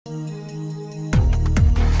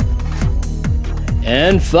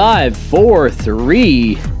And 5, 4,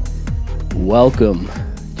 3. Welcome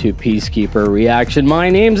to PeaceKeeper Reaction. My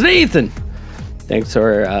name's Nathan. Thanks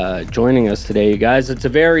for joining us today, you guys. It's a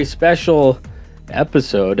very special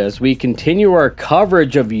episode as we continue our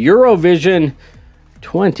coverage of Eurovision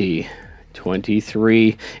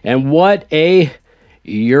 2023. And what a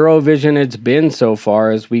Eurovision it's been so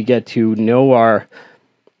far, as we get to know our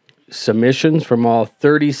submissions from all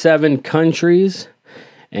 37 countries.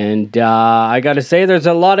 And I gotta say, there's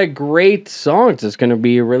a lot of great songs. It's gonna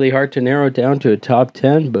be really hard to narrow it down to a top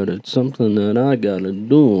 10, but it's something that I gotta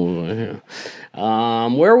do.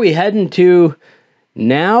 Where are we heading to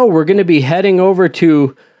now? We're gonna be heading over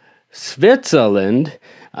to Switzerland,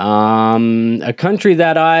 a country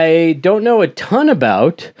that I don't know a ton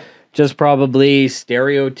about. Just probably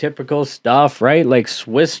stereotypical stuff, right? Like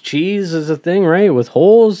Swiss cheese is a thing, right? With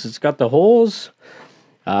holes. It's got the holes.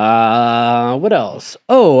 What else?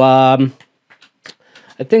 I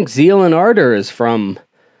think Zeal and Ardor is from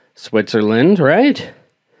Switzerland, right?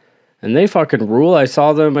 And they fucking rule. I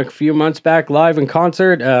saw them a few months back live in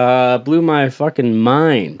concert. Blew my fucking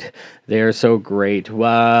mind. They are so great.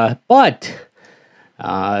 But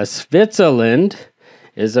Switzerland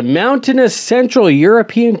is a mountainous Central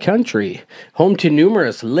European country, home to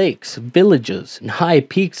numerous lakes, villages, and high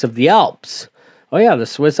peaks of the Alps. Oh yeah, the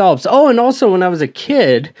Swiss Alps. Oh, and also when I was a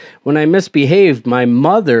kid, when I misbehaved, my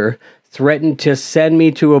mother threatened to send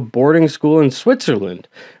me to a boarding school in Switzerland,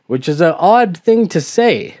 which is an odd thing to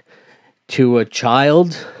say to a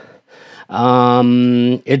child.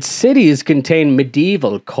 Its cities contain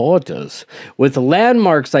medieval quarters with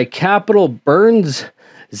landmarks like Capital Bern's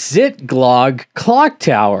Zitglog Clock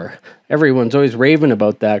Tower. Everyone's always raving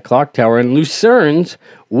about that clock tower. And Lucerne's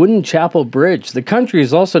Wooden Chapel Bridge. The country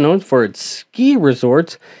is also known for its ski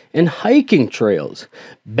resorts and hiking trails.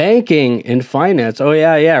 Banking and finance. Oh,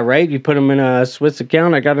 yeah, right? You put them in a Swiss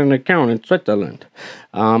account. I got an account in Switzerland.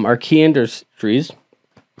 Our key industries.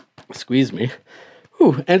 Squeeze me.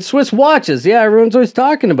 Ooh, and Swiss watches. Yeah, everyone's always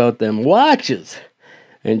talking about them. Watches.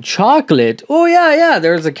 And chocolate. Oh, yeah.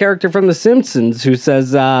 There's a character from The Simpsons who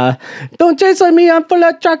says, don't chase on me, I'm full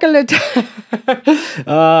of chocolate.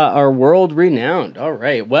 Are world renowned. All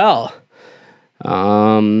right, well,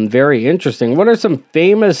 very interesting. What are some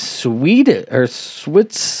famous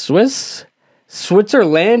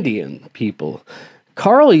Switzerlandian people?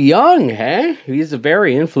 Carl Jung, hey? He's a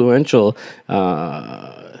very influential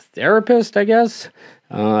therapist, I guess.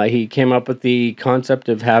 He came up with the concept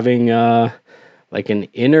of having like an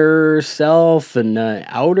inner self and an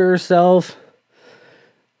outer self.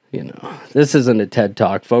 You know, this isn't a TED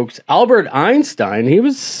Talk, folks. Albert Einstein, he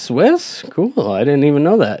was Swiss? Cool, I didn't even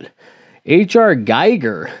know that. H.R.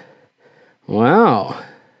 Geiger. Wow.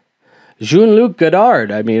 Jean-Luc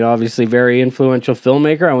Godard, I mean, obviously very influential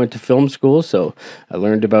filmmaker. I went to film school, so I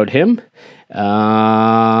learned about him.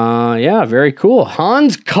 Yeah, very cool.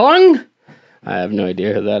 Hans Kung? I have no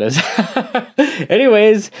idea who that is.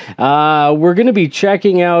 Anyways, we're going to be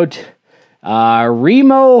checking out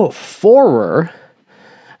Remo Forer,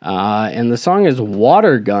 and the song is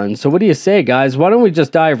Watergun. So what do you say, guys? Why don't we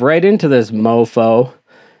just dive right into this mofo?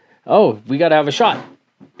 Oh, we got to have a shot.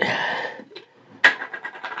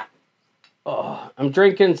 Oh, I'm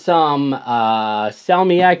drinking some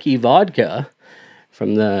Salmiakki vodka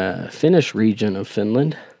from the Finnish region of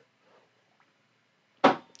Finland.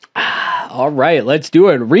 All right, let's do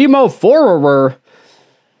it. Remo Forer,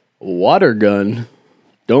 Watergun.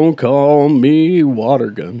 Don't call me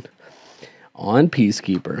Watergun. On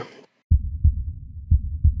PeaceKeeper.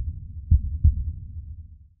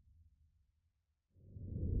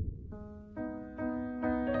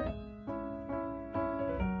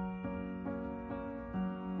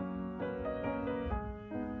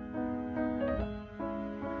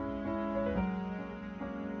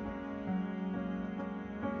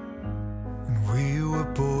 We were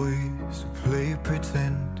boys who played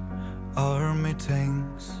pretend, army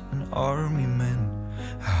tanks and army men,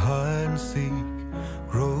 hide and seek,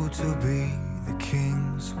 grow to be the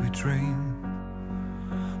kings we dream.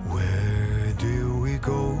 Where do we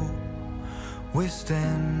go? We're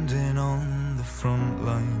standing on the front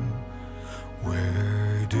line.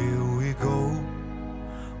 Where do we go?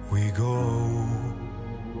 We go.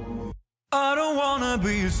 I don't wanna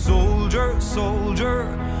be a soldier.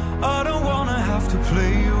 I don't wanna have to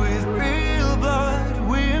play with real blood.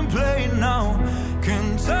 We ain't playing now.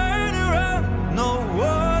 Can turn around, no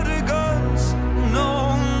water guns.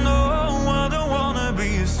 No, I don't wanna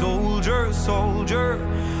be a soldier.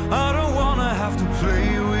 I don't wanna have to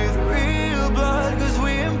play with real blood, 'cause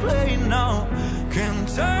we ain't playing now. Can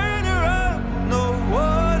turn around, no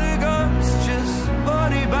water guns, just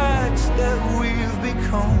body bags that we've been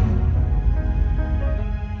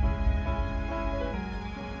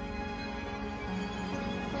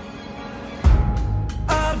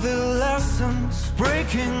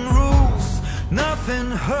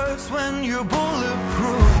Nothing hurts when you're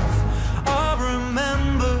bulletproof. I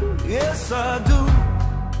remember, yes I do,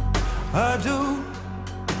 I do.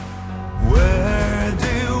 Where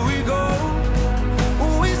do we go?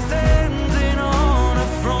 We standing on a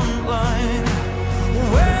front line.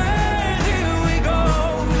 Where do we go?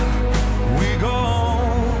 We go.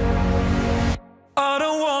 I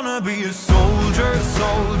don't wanna be a soldier,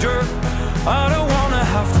 soldier. I don't wanna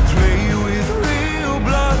have to play with real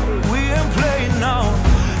blood. We ain't playing now.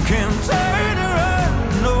 Can't turn around,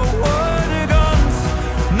 no water guns.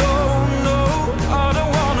 No, no, I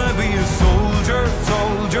don't wanna be a soldier,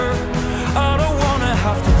 soldier. I don't wanna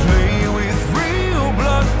have to play with real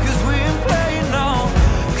blood, 'cause we ain't playing now.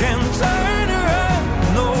 Can't turn around,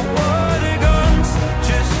 no water guns.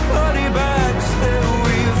 Just body bags that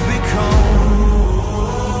we've become.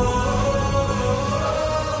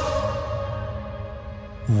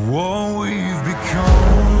 What we've become.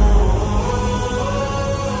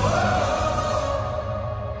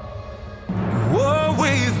 What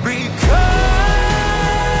we've become.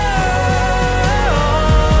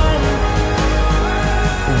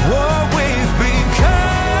 What we've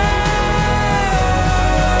become.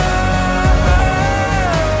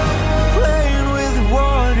 Playing with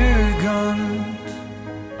water guns.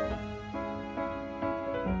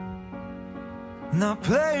 Not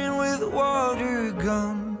playing with water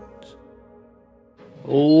guns.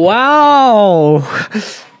 Wow.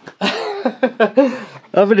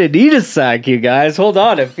 I'm gonna need a sec, you guys. Hold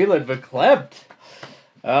on, I'm feeling verklempt.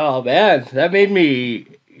 Oh man, that made me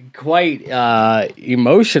quite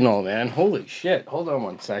emotional, man. Holy shit. Hold on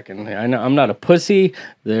one second. I know I'm not a pussy.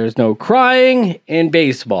 There's no crying in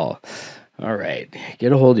baseball. All right,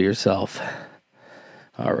 get a hold of yourself.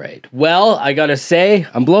 All right. Well, I gotta say,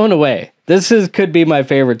 I'm blown away. Could be my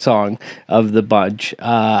favorite song of the bunch.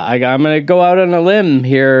 I'm gonna go out on a limb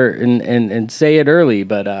here and say it early,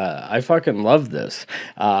 but I fucking love this.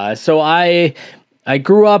 So I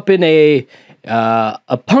grew up in a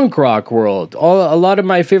punk rock world. A lot of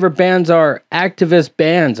my favorite bands are activist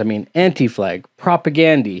bands. I mean, Anti-Flag,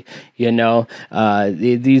 Propaganda. You know,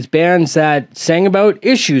 these bands that sang about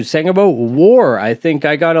issues, sang about war. I think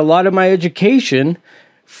I got a lot of my education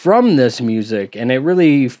from this music, and it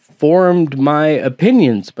really formed my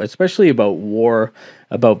opinions, especially about war,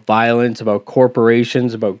 about violence, about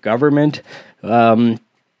corporations, about government. You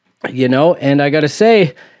know, and I gotta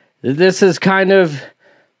say, this is kind of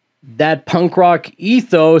that punk rock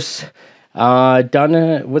ethos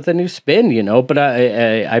done with a new spin, you know. But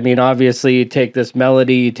I mean, obviously, you take this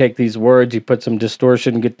melody, you take these words, you put some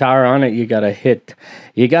distortion guitar on it, you got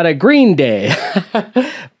a Green Day.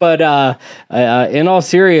 But in all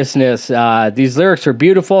seriousness, these lyrics are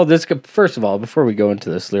beautiful. First of all, before we go into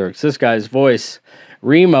this lyrics, this guy's voice,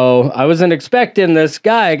 Remo, I wasn't expecting this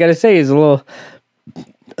guy. I gotta say, he's a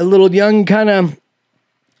little young, kind of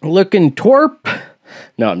looking twerp.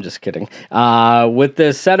 No, I'm just kidding. With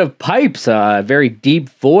this set of pipes, very deep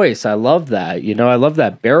voice. I love that. You know, I love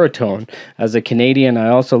that baritone. As a Canadian, I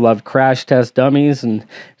also love Crash Test Dummies and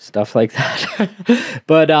stuff like that.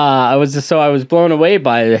 But I was blown away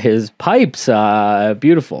by his pipes.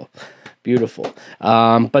 Beautiful.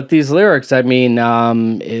 But these lyrics, I mean,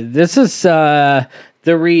 this is the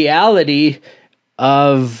reality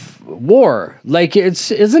of war. Like,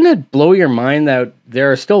 isn't it blow your mind that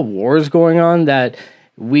there are still wars going on, that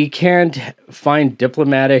we can't find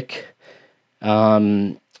diplomatic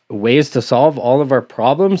ways to solve all of our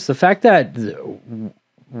problems? The fact that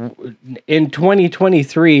in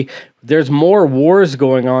 2023 there's more wars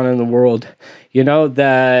going on in the world. You know,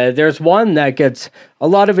 there's one that gets a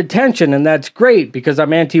lot of attention, and that's great because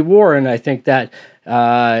I'm anti-war, and I think that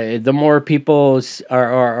the more people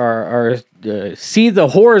are see the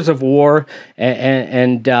horrors of war,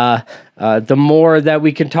 and the more that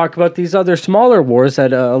we can talk about these other smaller wars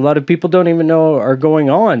that a lot of people don't even know are going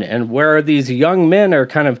on, and where these young men are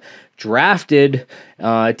kind of drafted,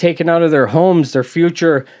 taken out of their homes, their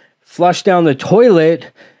future flushed down the toilet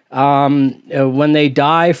when they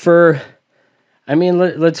die for... I mean,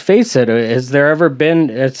 let's face it. Has there ever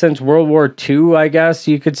been, since World War II, I guess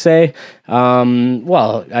you could say?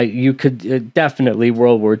 You could definitely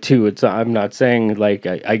World War II. I'm not saying like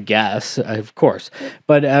I guess, of course.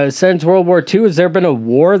 But since World War II, has there been a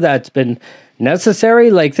war that's been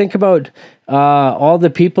necessary? Like, think about all the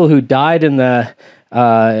people who died in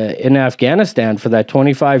Afghanistan for that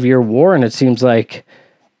 25-year war, and it seems like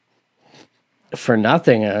for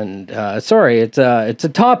nothing. And sorry, it's a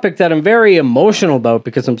topic that I'm very emotional about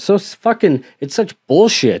because I'm so fucking, it's such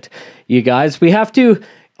bullshit, you guys. We have to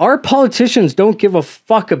our politicians don't give a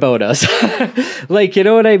fuck about us. Like, you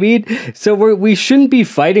know what I mean? So we shouldn't be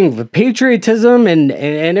fighting. The patriotism and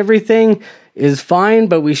everything is fine,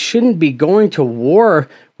 but we shouldn't be going to war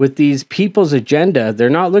with these people's agenda. They're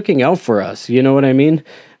not looking out for us. You know what I mean?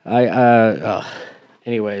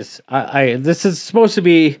 Anyways, this is supposed to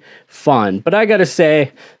be fun, but I gotta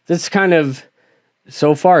say, this kind of,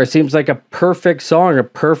 so far, it seems like a perfect song, a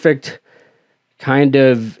perfect kind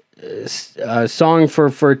of song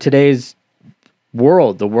for today's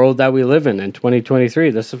world, the world that we live in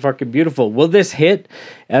 2023. This is fucking beautiful. Will this hit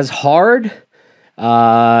as hard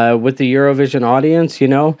with the Eurovision audience, you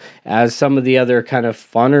know, as some of the other kind of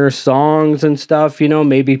funner songs and stuff? You know,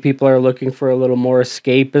 maybe people are looking for a little more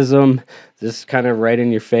escapism. This is kind of right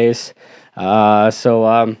in your face.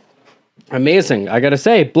 So amazing. I gotta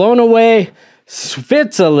say, blown away,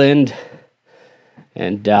 Switzerland.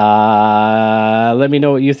 And let me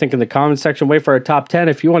know what you think in the comment section. Wait for our top 10.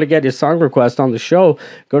 If you want to get your song request on the show,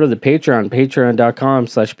 go to the Patreon,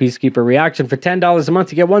 patreon.com/Peacekeeper Reaction. For $10 a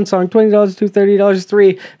month, you get one song, $20, $2, $30, $3.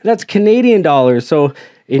 And that's Canadian dollars. So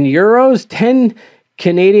in euros, 10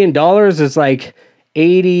 Canadian dollars is like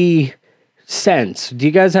 80 cents. Do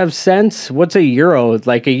you guys have cents? What's a euro?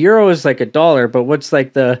 Like a euro is like $1, but what's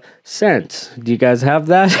like the cents? Do you guys have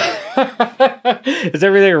that? Is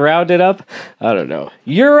everything rounded up? I don't know.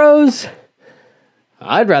 Euros?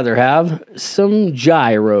 I'd rather have some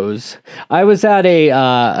gyros. I was at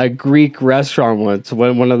a Greek restaurant once,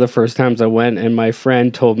 one of the first times I went, and my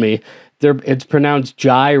friend told me it's pronounced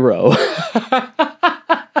gyro.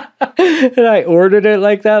 And I ordered it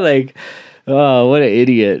like that, like, oh, what an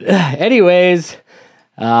idiot. Anyways,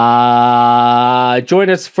 join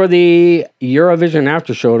us for the Eurovision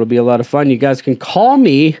after show. It'll be a lot of fun. You guys can call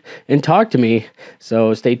me and talk to me,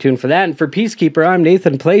 so stay tuned for that. And for Peacekeeper, I'm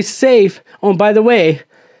Nathan. Play safe. Oh, and by the way,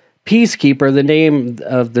 Peacekeeper, the name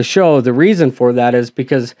of the show, the reason for that is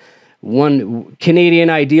because one Canadian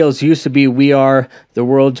ideals used to be, we are the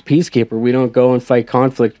world's peacekeeper. We don't go and fight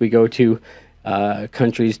conflict. We go to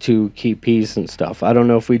countries to keep peace and stuff. I don't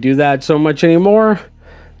know if we do that so much anymore.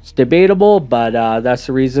 It's debatable, but that's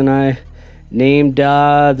the reason I named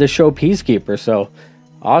the show Peacekeeper. So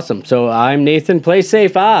awesome. So I'm Nathan. Play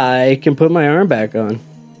safe. I can put my arm back on.